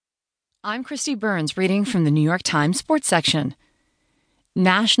I'm Christy Burns reading from the New York Times sports section.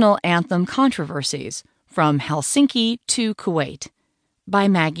 National Anthem Controversies, From Helsinki to Kuwait, by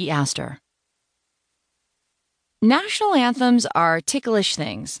Maggie Astor. National anthems are ticklish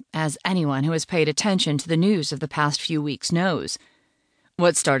things, as anyone who has paid attention to the news of the past few weeks knows.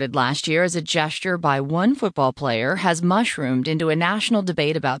 What started last year as a gesture by one football player has mushroomed into a national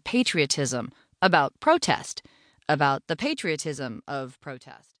debate about patriotism, about protest, about the patriotism of protest.